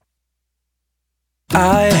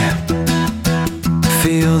I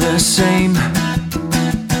feel the same,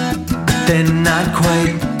 but then not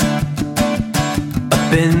quite.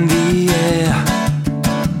 Up in the air,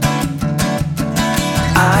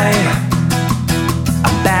 I'm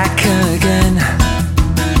back again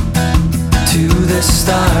to the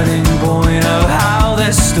starting point of how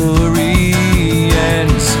the story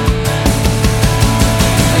ends.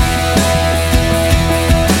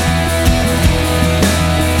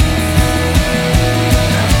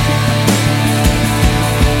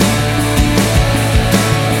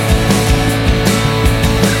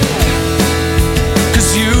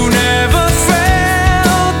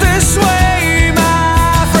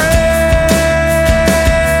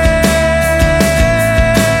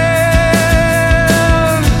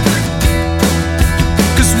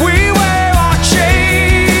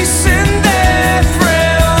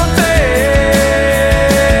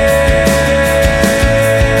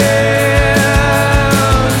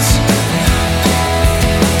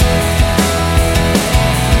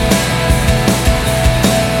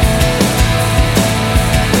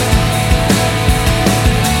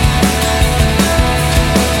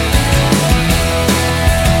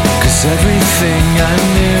 Everything I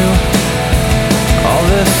knew, all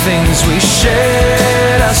the things we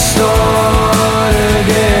shared, are stored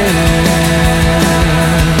again.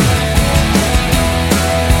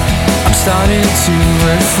 I'm starting to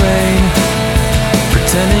refrain,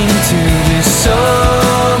 pretending to be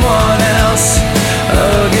someone else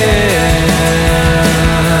again.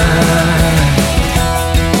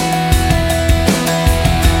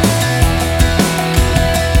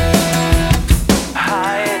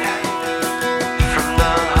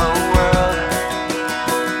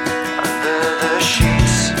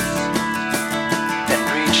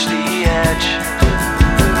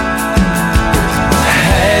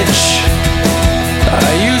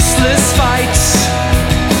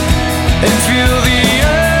 And feel the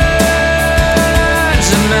urge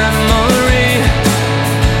of memory.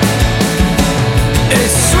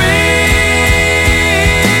 It's sweet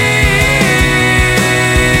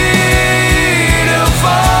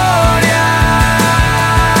euphoria.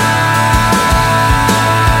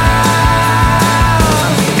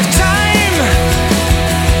 If time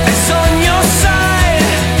is on your side,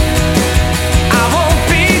 I won't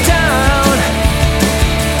be down.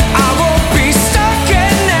 I won't be stuck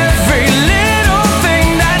in every little thing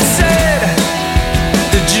that's said.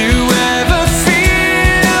 Did you ever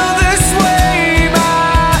feel this way,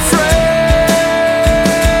 my friend?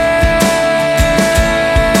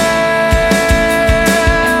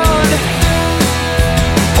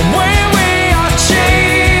 When we are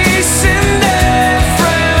chasing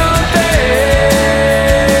different things.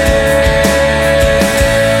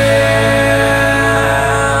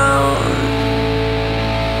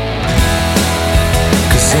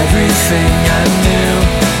 'Cause everything I knew,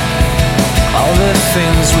 all the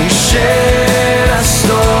things we shared, are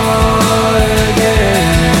stored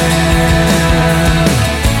again.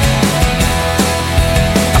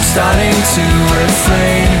 I'm starting to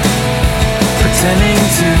refrain, pretending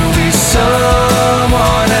to be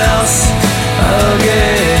someone else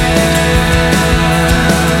again.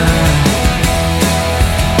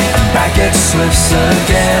 Back it slips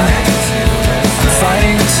again.